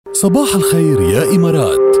صباح الخير يا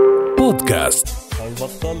إمارات بودكاست. هل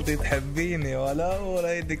بطلتي تحبيني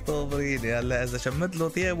ولا يدك تغبريني؟ هلا اذا شمت له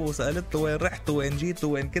ثيابه وسالته وين رحتوا وين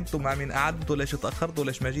جيتوا وين كنتوا مع مين قعدتوا ليش تاخرتوا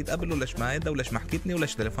ليش ما جيت قبل وليش ما هيدا وليش ما حكيتني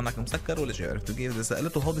وليش تليفونك مسكر وليش عرفتوا كيف، اذا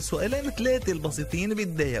سالته هودي السؤالين ثلاثه البسيطين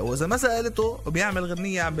بيتضايق، واذا ما سالته بيعمل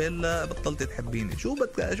غنيه عم بيقول لها بطلتي تحبيني. شو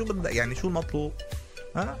بدك يعني شو المطلوب؟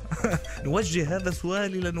 ها نوجه هذا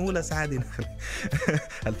سؤالي لنقول سعادي نخلي.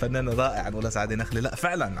 الفنان الرائع نقول سعادي نخلي. لا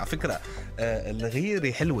فعلا على فكرة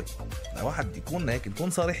الغيرة حلوة، واحد يكون هيك نكون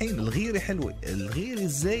صريحين، الغيرة حلوة، الغيرة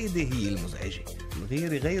الزايدة هي المزعجة،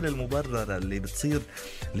 الغيرة غير المبررة اللي بتصير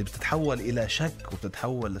اللي بتتحول إلى شك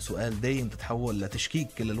وبتتحول لسؤال دايم، بتتحول لتشكيك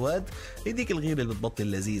كل الوقت، هيديك الغيرة اللي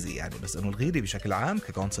بتبطل لذيذة يعني. بس إنه الغيرة بشكل عام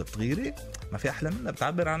ككونسبت غيرة ما في أحلى منها،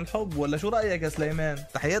 بتعبر عن الحب. ولا شو رأيك يا سليمان؟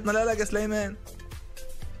 تحياتنا لك يا سليمان.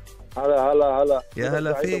 هلا يا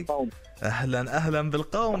هلا فيك. اهلا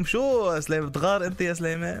بالقوم. شو سليمان بتغار انت يا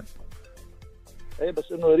سليمان؟ ايه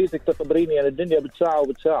بس انه ريتك تخبريني يعني الدنيا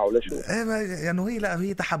بتساعة ولا شو؟ ايه يعني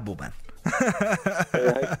هي تحببا.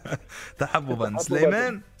 تحببا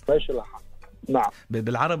سليمان ماشي لحق. نعم.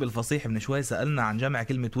 بالعربي الفصيح من شوي سألنا عن جمع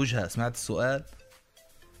كلمة وجهة، سمعت السؤال؟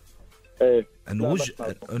 ايه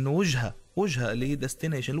انه وجهة اللي هي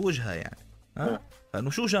ديستنيشن الوجهة يعني. فانه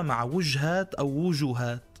شو جمع وجهات او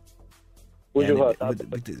وجوهات؟ وجوهات يعني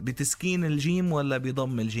بتسكين الجيم ولا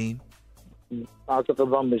بضم الجيم؟ اعتقد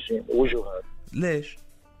ضم الجيم. وجوهات. ليش؟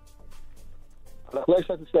 ليش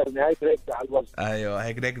تسألني؟ هيك ركبة على الوزن. ايوه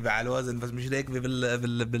هيك ركبة على الوزن، بس مش ركبة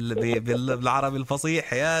بالعربي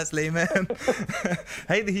الفصيح يا سليمان.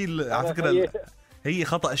 هيدي هي على فكرة هي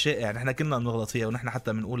خطأ شائع يعني، احنا كنا بنغلط فيها ونحن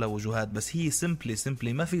حتى بنقولها وجوهات، بس هي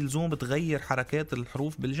سمبلي ما في لزوم بتغير حركات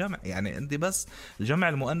الحروف بالجمع. يعني انت بس الجمع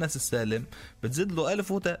المؤنث السالم بتزيد له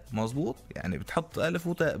ألف وتاء، مظبوط؟ يعني بتحط ألف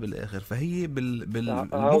وتاء بالآخر، فهي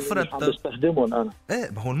بالمفرد بستخدمهم أنا. ايه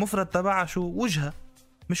ما هو المفرد تبعها شو؟ وجهة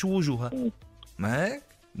مش وجوهة. ما هيك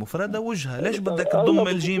مفردة وجهة. ليش بدك تضم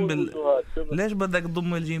الجيم ليش بدك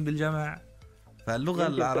تضم الجيم بالجمع؟ فاللغة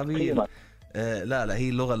العربية لا هي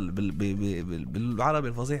اللغة بالعربي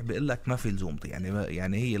الفصيح بيقول لك ما في لزوم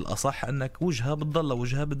يعني هي الأصح أنك وجهة بتضل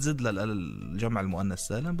وجهة بتزيد للجمع المؤنث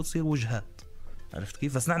السالم بتصير وجهات. عرفت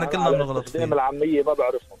كيف؟ بس نحن كلنا بنغلط فيه. العامية ما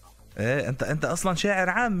بعرفهم. ايه انت أصلا شاعر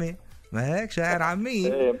عامي، ما هيك شاعر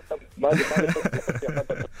عامي. ايه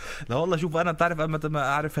لا والله شوف أنا بتعرف أما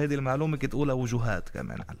أعرف هذه المعلومة كنت أقولها وجوهات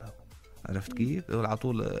كمان على، عرفت كيف؟ يقول على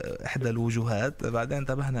طول إحدى الوجوهات، بعدين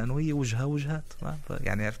انتبهنا إنه هي وجهات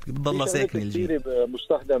يعني عرفت كيف بتضل ساكنة الجيم.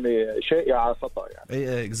 مستخدمة شائعة خطأ يعني.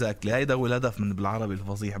 إيه إكزاكتلي، هيدا هو الهدف من بالعربي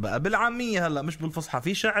الفصيح. بقى بالعامية هلا مش بالفصحى،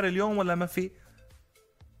 في شعر اليوم ولا ما في؟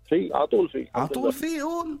 في على طول في.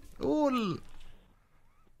 قول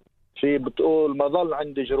في بتقول ما ظل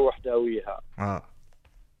عندي جروح داويها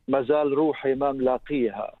ما زال روحي ما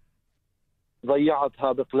ملاقيها،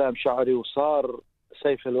 ضيعتها بقلام شعري وصار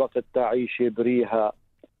سيف الوقت تعيش يبريها،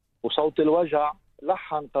 وصوت الوجع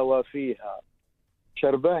لحن قوافيها،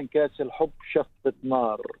 شربان كاس الحب شفت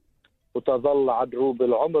نار، وتظل عدروب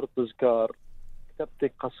العمر تذكار،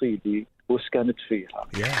 كتبت قصيدي وسكنت فيها.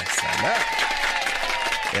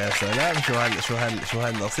 يا سلام شو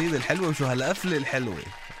هالقصيدة الحلوة وشو هالقفلة الحلوة،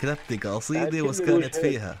 كتبت قصيدة وسكنت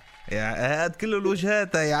فيها. يعني هاد كله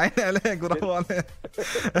الوجهات يا عيني عليك، برافو عليك.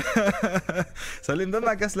 سليم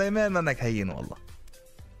دمك يا سليمان، منك هين والله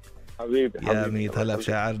حبيبي يا ميت. هلا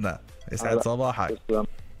بشاعرنا، يسعد صباحك.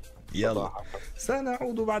 يلا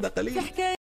سنعود بعد قليل.